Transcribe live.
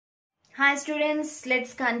Hi students,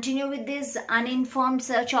 let's continue with this uninformed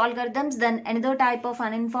search algorithms. Then another type of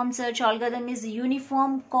uninformed search algorithm is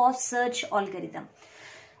uniform cost search algorithm.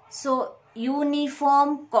 So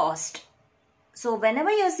uniform cost. So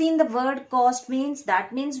whenever you're seeing the word cost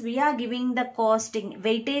that means we are giving the costing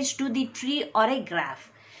weightage to the tree or a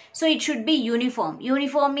graph. So it should be uniform.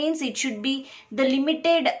 Uniform means it should be the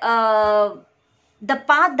limited the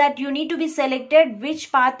path that you need to be selected,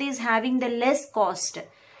 which path is having the less cost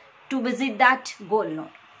to visit that goal node.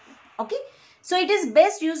 Okay, so it is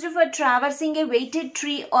best used for traversing a weighted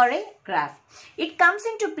tree or a graph. It comes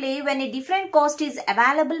into play when a different cost is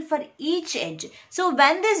available for each edge. So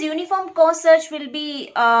when this uniform cost search will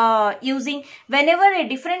be using whenever a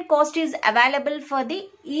different cost is available for the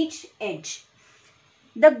each edge.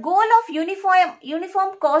 The goal of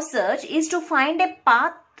uniform cost search is to find a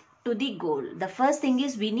path to the goal. The first thing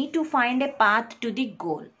is we need to find a path to the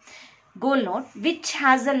goal node which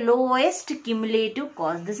has the lowest cumulative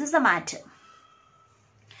cost. This is the matter.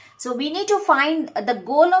 So we need to find the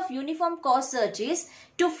goal of uniform cost search is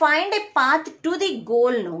to find a path to the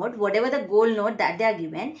goal node, whatever the goal node that they are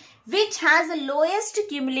given, which has the lowest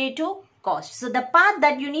cumulative cost. So the path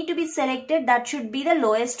that you need to be selected, that should be the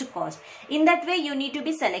lowest cost. In that way you need to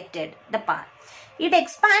be selected the path. It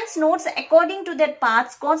expands nodes according to their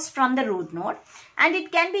paths cost from the root node, and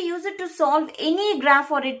it can be used to solve any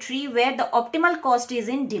graph or a tree where the optimal cost is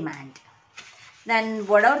in demand. Then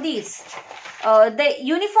what are these? The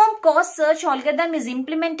uniform cost search algorithm is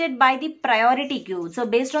implemented by the priority queue. So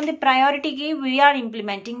based on the priority queue, we are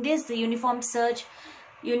implementing this uniform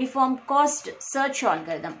cost search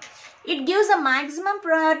algorithm. It gives a maximum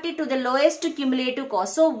priority to the lowest cumulative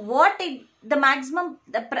cost. So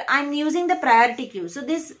I'm using the priority queue. So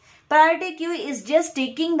this priority queue is just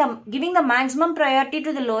giving the maximum priority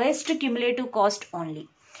to the lowest cumulative cost only.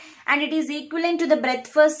 And it is equivalent to the breadth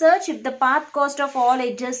first search if the path cost of all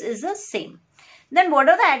edges is the same. Then what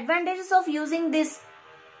are the advantages of using this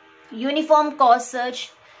uniform cost search?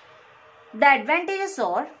 The advantages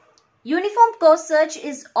are uniform cost search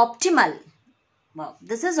is optimal. Wow,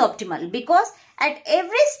 this is optimal because at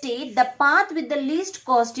every state the path with the least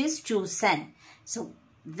cost is chosen. So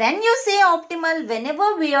when you say optimal,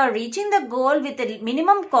 whenever we are reaching the goal with a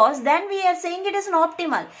minimum cost, then we are saying it is an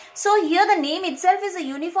optimal. So here the name itself is a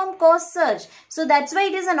uniform cost search. So that's why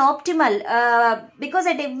it is an optimal because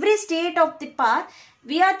at every state of the path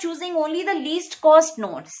we are choosing only the least cost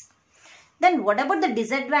nodes. Then what about the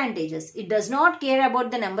disadvantages? It does not care about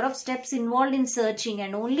the number of steps involved in searching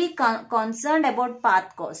and only concerned about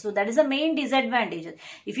path cost. So that is the main disadvantage.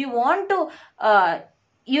 If you want to,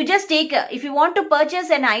 if you want to purchase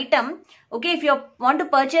an item, okay, if you want to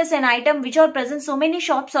purchase an item which are present, so many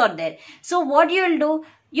shops are there. So what you will do?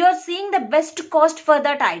 You are seeing the best cost for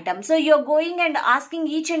that item. So you are going and asking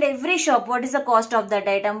each and every shop what is the cost of that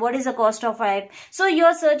item, what is the cost of it. So you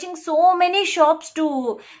are searching so many shops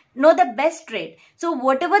to know the best rate. So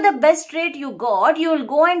whatever the best rate you got, you will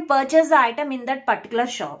go and purchase the item in that particular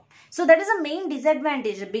shop. So that is a main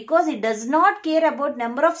disadvantage because it does not care about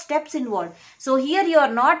number of steps involved. So here you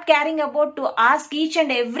are not caring about to ask each and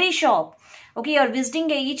every shop. Okay, you are visiting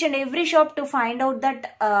each and every shop to find out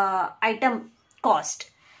that item cost.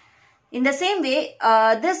 In the same way,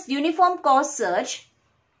 this uniform cost search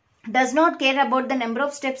does not care about the number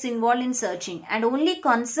of steps involved in searching and only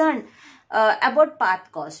concerned about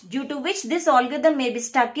path cost, due to which this algorithm may be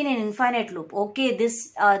stuck in an infinite loop. Okay,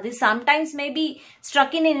 this sometimes may be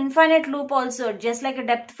stuck in an infinite loop also, just like a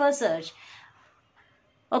depth first search.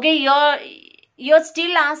 Okay, you're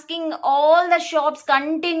still asking all the shops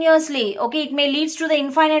continuously. Okay, it may leads to the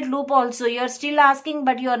infinite loop also. You're still asking,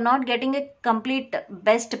 but you are not getting a complete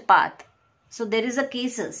best path. So there is a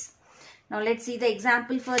cases. Now let's see the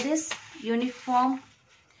example for this uniform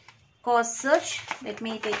cost search. Let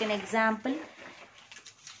me take an example.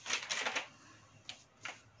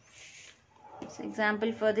 So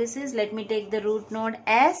example for this is, let me take the root node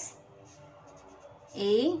as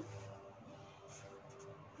A,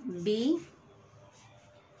 B,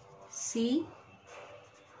 C,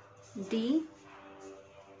 D,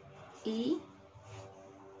 E,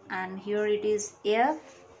 and here it is F,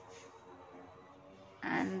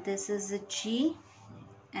 and this is a G,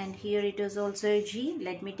 and here it is also a G.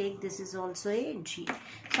 Let me take this is also a G.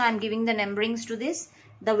 So I am giving the numberings to this.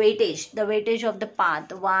 The weightage of the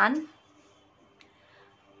path 1.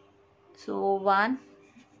 So 1,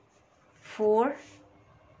 4.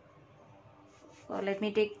 Let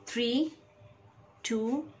me take 3,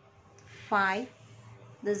 2, 5.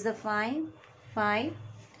 This is the 5, 5.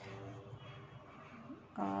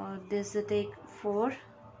 This is the take 4,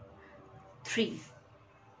 3.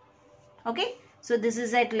 Okay, So this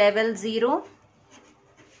is at level 0,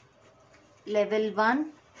 level 1,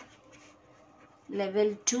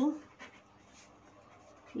 level 2,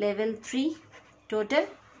 level 3, total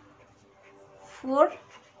 4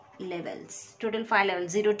 levels, total 5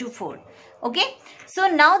 levels, 0 to 4. Okay, so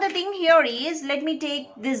now the thing here is, let me take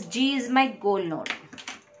this G is my goal node.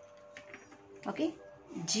 Okay,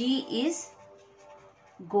 G is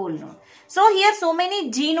goal node. So here so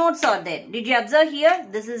many G nodes are there. Did you observe here?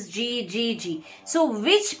 This is G, G, G. So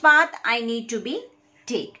which path I need to be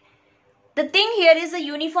take? The thing here is a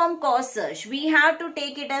uniform cost search. We have to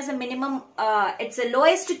take it as a minimum, it's a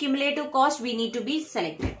lowest cumulative cost we need to be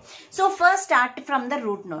selected. So first start from the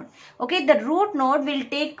root node. Okay, the root node will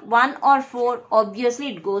take 1 or 4.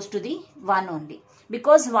 Obviously it goes to the 1 only,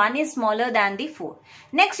 because 1 is smaller than the 4.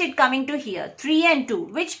 Next it coming to here, 3 and 2.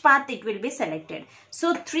 Which path it will be selected?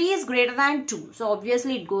 So 3 is greater than 2. So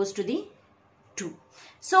obviously it goes to the 2.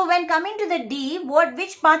 So when coming to the D,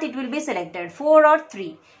 which path it will be selected? 4 or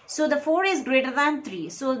 3. So the 4 is greater than 3.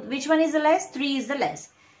 So which one is the less? 3 is the less.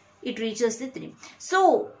 It reaches the 3.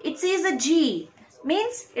 So it says a G,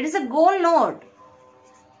 means it is a goal node.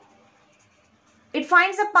 It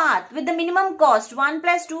finds a path with the minimum cost 1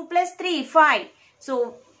 plus 2 plus 3, 5.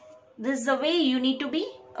 So this is the way you need to be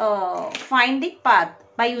find the path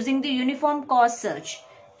by using the uniform cost search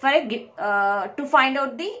for to find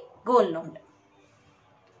out the goal node.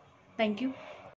 Thank you.